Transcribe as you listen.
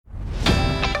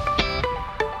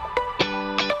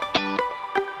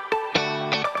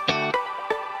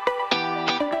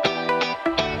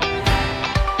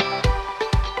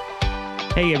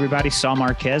Hey, everybody. Saul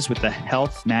Marquez with the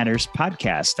Health Matters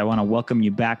podcast. I want to welcome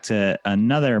you back to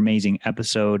another amazing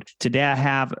episode. Today, I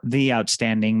have the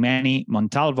outstanding Manny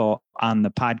Montalvo on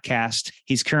the podcast.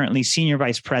 He's currently Senior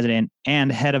Vice President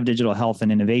and Head of Digital Health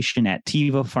and Innovation at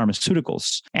Teva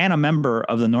Pharmaceuticals and a member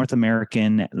of the North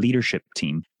American leadership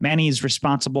team. Manny is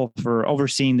responsible for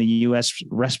overseeing the U.S.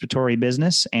 respiratory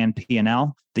business and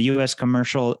P&L, the U.S.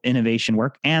 commercial innovation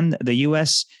work, and the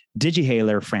U.S.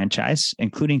 DigiHaler franchise,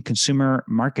 including consumer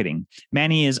marketing.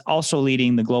 Manny is also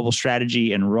leading the global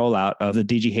strategy and rollout of the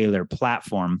DigiHaler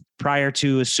platform. Prior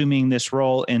to assuming this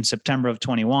role in September of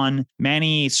 21,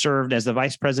 Manny served as the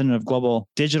Vice President of Global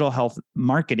Digital Health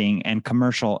Marketing and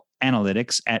Commercial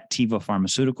Analytics at Teva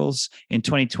Pharmaceuticals. In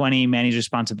 2020, Manny's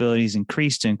responsibilities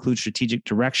increased to include strategic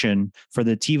direction for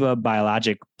the Teva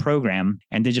Biologic Program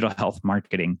and digital health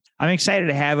marketing. I'm excited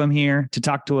to have him here to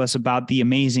talk to us about the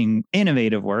amazing,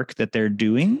 innovative work that they're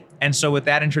doing. And so with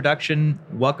that introduction,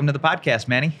 welcome to the podcast,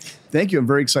 Manny. Thank you. I'm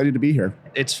very excited to be here.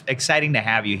 It's exciting to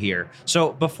have you here.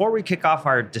 So before we kick off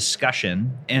our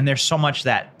discussion, and there's so much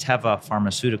that Teva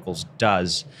Pharmaceuticals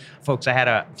does, folks, I had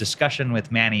a discussion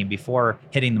with Manny before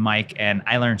hitting the mic, and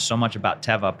I learned so much about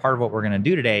Teva. Part of what we're going to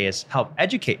do today is help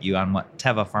educate you on what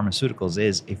Teva Pharmaceuticals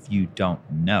is if you don't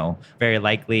know. Very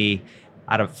likely,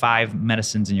 out of 5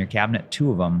 medicines in your cabinet,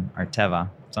 2 of them are Teva.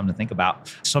 Something to think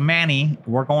about. So Manny,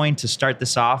 we're going to start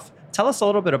this off. Tell us a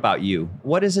little bit about you.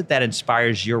 What is it that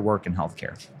inspires your work in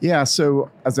healthcare? Yeah, so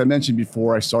as I mentioned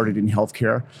before, I started in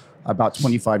healthcare about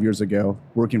 25 years ago,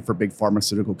 working for big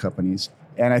pharmaceutical companies.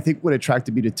 And I think what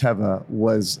attracted me to Teva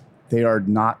was they are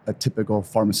not a typical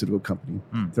pharmaceutical company.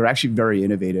 They're actually very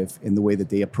innovative in the way that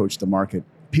they approach the market.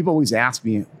 People always ask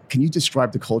me, can you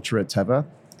describe the culture at Teva?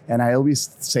 And I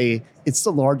always say, it's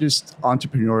the largest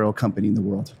entrepreneurial company in the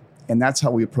world. And that's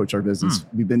how we approach our business.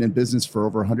 We've been in business for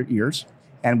over 100 years.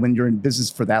 And when you're in business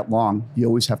for that long, you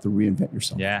always have to reinvent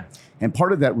yourself. Yeah. And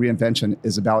part of that reinvention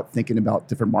is about thinking about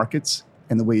different markets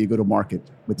and the way you go to market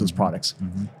with those products.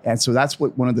 And so that's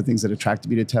one of the things that attracted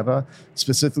me to Teva,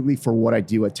 specifically for what I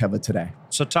do at Teva today.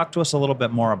 So talk to us a little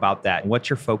bit more about that. What's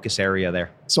your focus area there?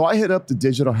 So I head up the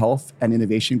digital health and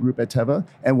innovation group at Teva.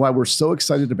 And why we're so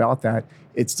excited about that,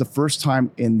 it's the first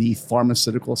time in the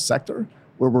pharmaceutical sector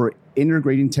where we're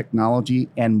integrating technology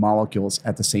and molecules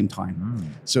at the same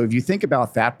time. So if you think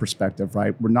about that perspective,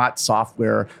 right, we're not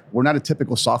software, we're not a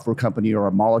typical software company or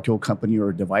a molecule company or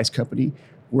a device company.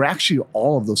 We're actually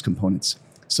all of those components.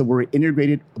 So we're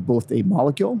integrated both a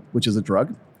molecule, which is a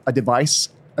drug, a device,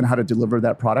 and how to deliver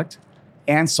that product,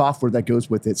 and software that goes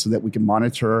with it so that we can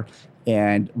monitor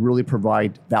and really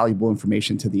provide valuable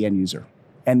information to the end user.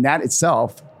 And that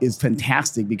itself is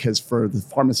fantastic because for the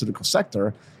pharmaceutical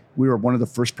sector, we were one of the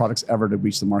first products ever to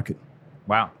reach the market.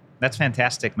 Wow. That's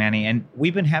fantastic, Manny. And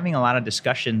we've been having a lot of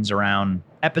discussions around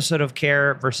episode of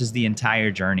care versus the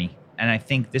entire journey. And I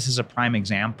think this is a prime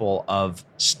example of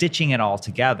stitching it all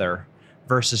together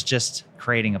versus just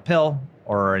creating a pill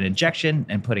or an injection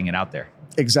and putting it out there.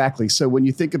 Exactly. So when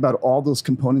you think about all those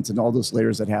components and all those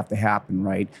layers that have to happen,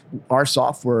 right, our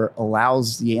software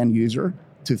allows the end user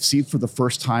to see for the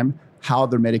first time how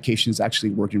their medication is actually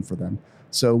working for them.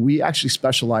 So we actually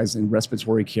specialize in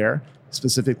respiratory care,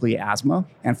 specifically asthma.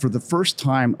 And for the first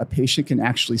time, a patient can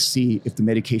actually see if the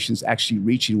medication is actually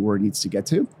reaching where it needs to get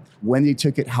to, when they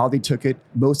took it, how they took it.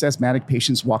 Most asthmatic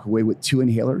patients walk away with 2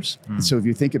 inhalers. And so if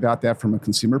you think about that from a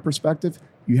consumer perspective,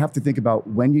 you have to think about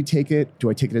when you take it. Do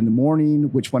I take it in the morning?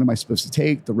 Which one am I supposed to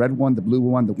take? The red one, the blue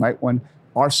one, the white one?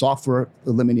 Our software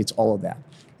eliminates all of that.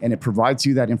 And it provides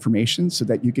you that information so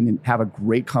that you can have a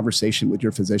great conversation with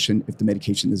your physician if the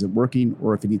medication isn't working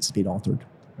or if it needs to be altered.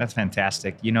 That's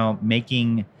fantastic. You know,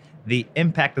 making the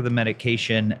impact of the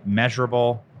medication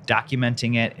measurable,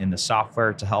 documenting it in the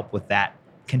software to help with that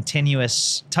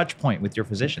continuous touch point with your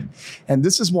physician. And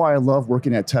this is why I love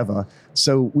working at Teva.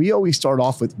 So we always start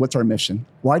off with, what's our mission?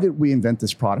 Why did we invent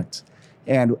this product?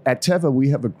 And at Teva, we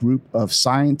have a group of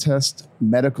scientists,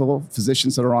 medical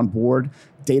physicians that are on board,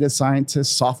 data scientists,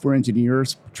 software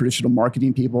engineers, traditional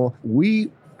marketing people.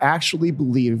 We actually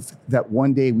believe that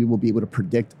one day we will be able to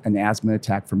predict an asthma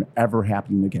attack from ever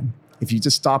happening again. If you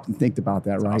just stop and think about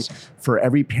that, right? Awesome. For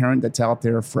every parent that's out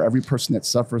there, for every person that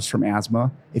suffers from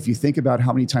asthma, if you think about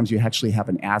how many times you actually have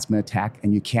an asthma attack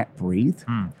and you can't breathe,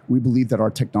 we believe that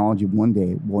our technology one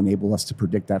day will enable us to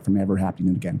predict that from ever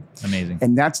happening again. Amazing.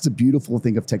 And that's the beautiful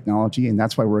thing of technology, and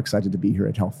that's why we're excited to be here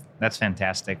at Health. That's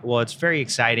fantastic. Well, it's very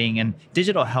exciting, and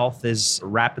digital health is a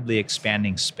rapidly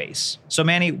expanding space. So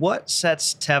Manny, what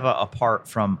sets Teva apart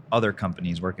from other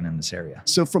companies working in this area?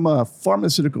 So from a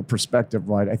pharmaceutical perspective,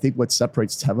 right, I think what what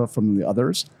separates Teva from the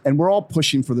others. And we're all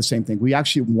pushing for the same thing. We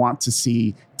actually want to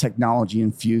see technology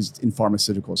infused in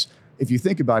pharmaceuticals. If you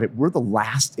think about it, we're the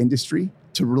last industry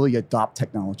to really adopt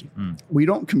technology. We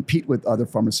don't compete with other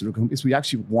pharmaceutical companies. We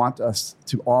actually want us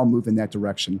to all move in that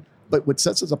direction. But what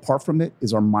sets us apart from it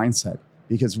is our mindset,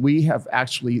 because we have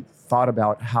actually thought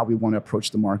about how we want to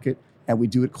approach the market, and we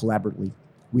do it collaboratively.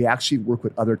 We actually work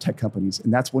with other tech companies.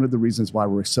 And that's one of the reasons why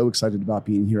we're so excited about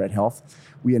being here at Health.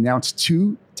 We announced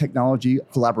 2 technology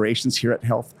collaborations here at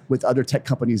Health with other tech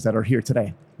companies that are here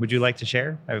today. Would you like to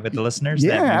share with the listeners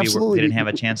that maybe absolutely. Didn't have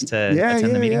a chance to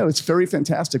attend the meeting? Yeah, it's very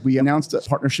fantastic. We announced a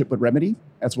partnership with Remedy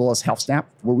as well as HealthSnap,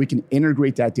 where we can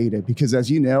integrate that data. Because as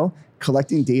you know,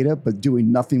 collecting data but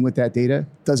doing nothing with that data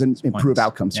doesn't improve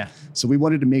outcomes. Yeah. So we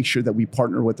wanted to make sure that we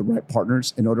partner with the right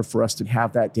partners in order for us to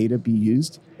have that data be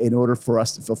used in order for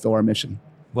us to fulfill our mission.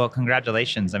 Well,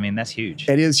 congratulations. I mean, that's huge.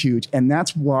 It is huge. And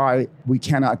that's why we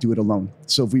cannot do it alone.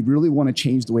 So if we really want to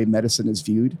change the way medicine is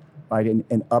viewed, right,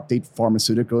 and update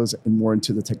pharmaceuticals and more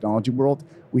into the technology world,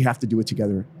 we have to do it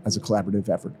together as a collaborative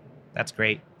effort. That's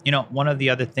great. You know, one of the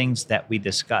other things that we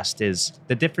discussed is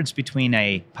the difference between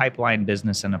a pipeline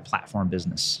business and a platform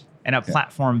business. And a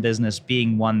platform business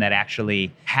being one that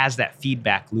actually has that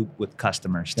feedback loop with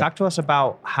customers. Talk to us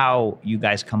about how you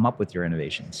guys come up with your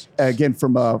innovations. Again,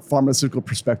 from a pharmaceutical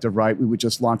perspective, right, we would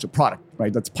just launch a product,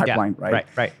 right? That's pipeline, right?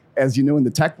 Right. As you know, in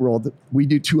the tech world, we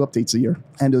do 2 updates a year.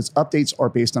 And those updates are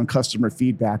based on customer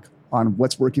feedback on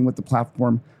what's working with the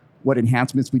platform, what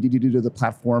enhancements we need to do to the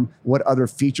platform, what other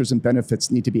features and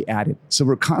benefits need to be added. So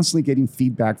we're constantly getting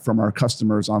feedback from our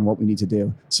customers on what we need to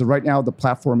do. So right now, the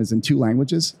platform is in 2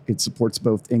 languages. It supports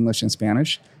both English and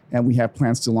Spanish. And we have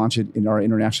plans to launch it in our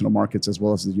international markets as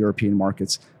well as the European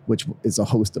markets, which is a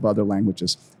host of other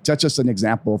languages. That's just an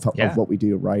example of what we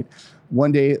do, right?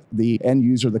 One day, the end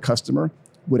user, the customer,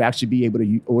 would actually be able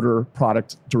to order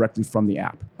product directly from the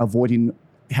app, avoiding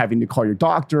having to call your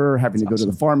doctor, having to go to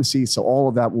the pharmacy. So all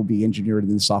of that will be engineered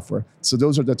in the software. So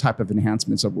those are the type of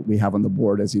enhancements of what we have on the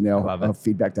board, as you know, of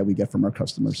feedback that we get from our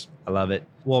customers. I love it.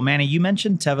 Well, Manny, you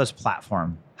mentioned Teva's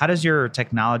platform. How does your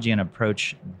technology and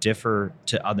approach differ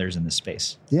to others in this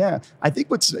space? Yeah, I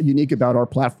think what's unique about our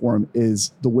platform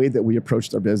is the way that we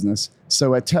approached our business.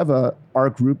 So at Teva, our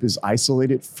group is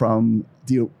isolated from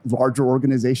the larger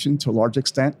organization to a large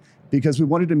extent, because we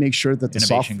wanted to make sure that the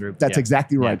innovation group. That's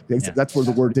exactly right. That's where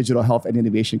the word digital health and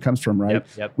innovation comes from, right?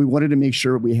 Yep. We wanted to make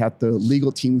sure we had the legal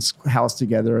teams housed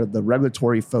together, the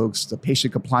regulatory folks, the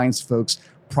patient compliance folks,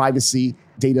 privacy,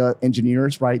 data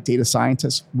engineers, right? Data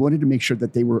scientists. We wanted to make sure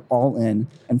that they were all in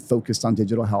and focused on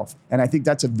digital health. And I think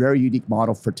that's a very unique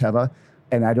model for Teva.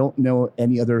 And I don't know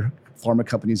any other pharma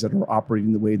companies that are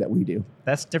operating the way that we do.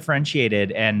 That's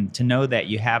differentiated. And to know that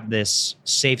you have this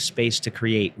safe space to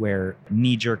create where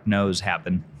knee-jerk no's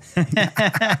happen.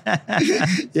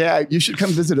 Yeah, you should come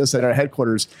visit us at our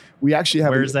headquarters. We actually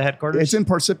have Where's the headquarters? It's in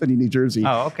Parsippany, New Jersey.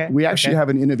 Oh, okay. We actually have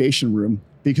an innovation room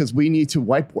because we need to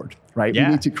whiteboard, right? We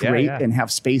need to create and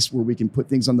have space where we can put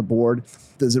things on the board.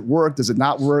 Does it work? Does it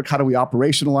not work? How do we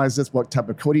operationalize this? What type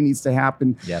of coding needs to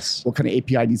happen? Yes. What kind of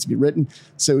API needs to be written?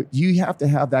 So you have to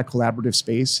have that collaborative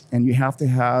space, and you have to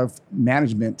have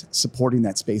management supporting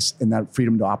that space and that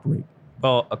freedom to operate.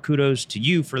 Well, kudos to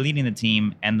you for leading the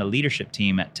team and the leadership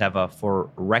team at Teva for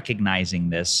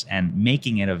recognizing this and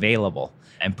making it available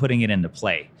and putting it into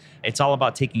play. It's all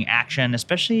about taking action,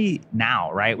 especially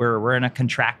now, right? We're in a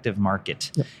contractive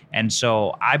market. Yep. And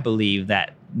so I believe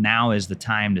that now is the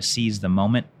time to seize the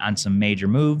moment on some major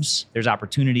moves. There's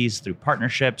opportunities through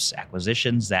partnerships,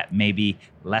 acquisitions that may be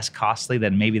less costly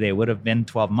than maybe they would have been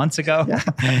 12 months ago. Yeah.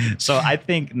 So I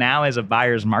think now is a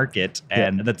buyer's market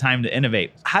and the time to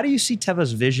innovate. How do you see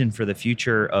Teva's vision for the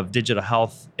future of digital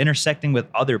health intersecting with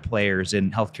other players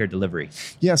in healthcare delivery?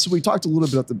 Yeah, so we talked a little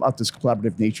bit about this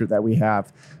collaborative nature that we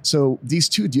have. So these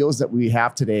 2 deals that we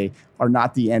have today are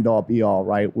not the end all be all,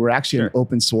 right? We're actually an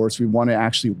open source. We want to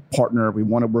actually partner. We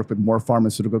want to work with more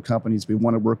pharmaceutical companies. We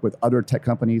want to work with other tech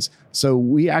companies. So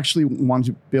we actually want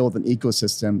to build an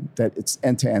ecosystem that it's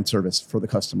end-to-end service for the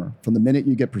customer. From the minute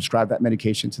you get prescribed that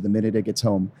medication to the minute it gets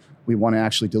home, we want to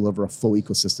actually deliver a full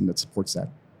ecosystem that supports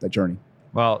that journey.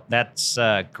 Well, that's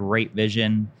a great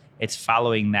vision. It's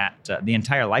following that the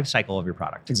entire life cycle of your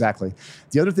product. Exactly.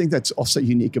 The other thing that's also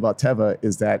unique about Teva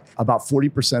is that about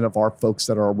 40% of our folks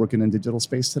that are working in digital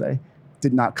space today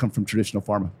did not come from traditional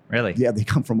pharma. Really? Yeah, they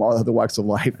come from all other walks of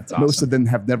life. That's awesome. Most of them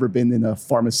have never been in a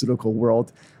pharmaceutical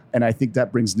world. And I think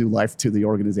that brings new life to the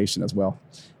organization as well.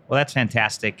 Well, that's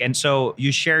fantastic. And so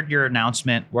you shared your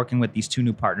announcement working with these 2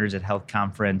 new partners at Health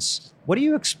Conference. What do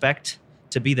you expect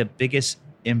to be the biggest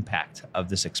impact of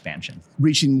this expansion?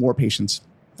 Reaching more patients.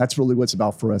 That's really what it's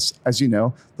about for us. As you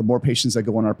know, the more patients that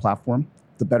go on our platform,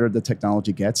 the better the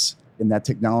technology gets. And that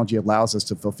technology allows us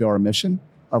to fulfill our mission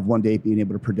of one day being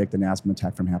able to predict an asthma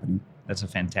attack from happening. That's a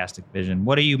fantastic vision.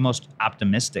 What are you most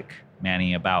optimistic,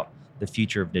 Manny, about the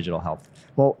future of digital health?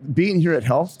 Well, being here at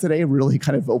Health today really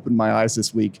kind of opened my eyes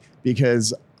this week,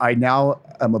 because I now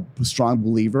am a strong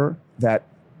believer that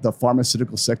the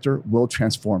pharmaceutical sector will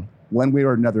transform. One way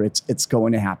or another, it's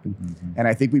going to happen. Mm-hmm. And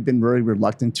I think we've been very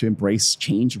reluctant to embrace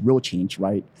change, real change,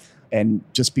 right? And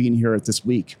just being here this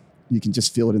week, you can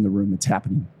just feel it in the room. It's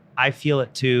happening. I feel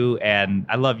it too. And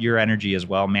I love your energy as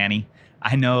well, Manny.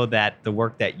 I know that the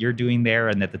work that you're doing there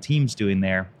and that the team's doing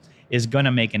there is going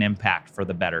to make an impact for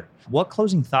the better. What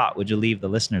closing thought would you leave the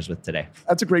listeners with today?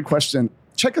 That's a great question.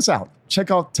 Check us out. Check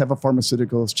out Teva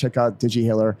Pharmaceuticals. Check out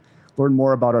DigiHealer. Learn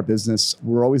more about our business.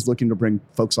 We're always looking to bring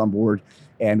folks on board,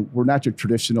 and we're not your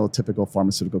traditional, typical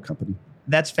pharmaceutical company.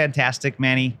 That's fantastic,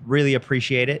 Manny. Really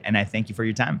appreciate it. And I thank you for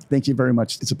your time. Thank you very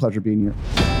much. It's a pleasure being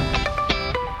here.